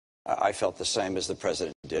I felt the same as the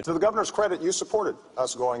president did. To the governor's credit, you supported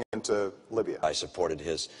us going into Libya. I supported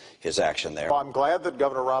his action there. Well, I'm glad that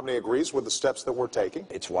Governor Romney agrees with the steps that we're taking.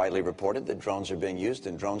 It's widely reported that drones are being used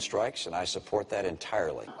in drone strikes, and I support that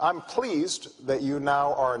entirely. I'm pleased that you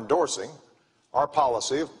now are endorsing our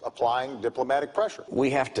policy of applying diplomatic pressure.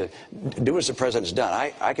 We have to do as the president's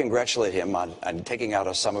done. I congratulate him on taking out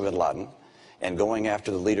Osama bin Laden and going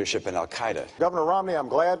after the leadership in al-Qaeda. Governor Romney, I'm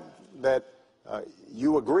glad that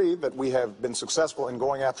you agree that we have been successful in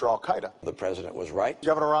going after al-Qaeda. The president was right.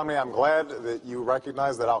 Governor Romney, I'm glad that you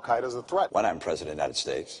recognize that al-Qaeda is a threat. When I'm president of the United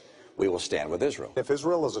States, we will stand with Israel. If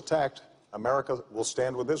Israel is attacked, America will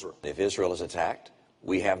stand with Israel. If Israel is attacked,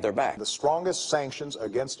 we have their back. The strongest sanctions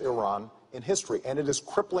against Iran in history, and it is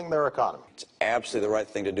crippling their economy. It's absolutely the right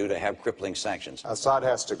thing to do to have crippling sanctions. Assad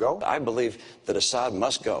has to go. I believe that Assad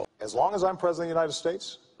must go. As long as I'm president of the United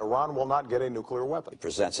States, Iran will not get a nuclear weapon. It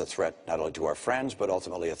presents a threat not only to our friends, but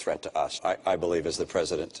ultimately a threat to us. I believe, as the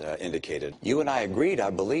president indicated. You and I agreed, I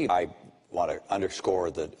believe. I want to underscore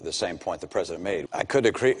the same point the president made. I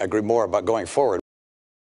couldn't agree more about going forward.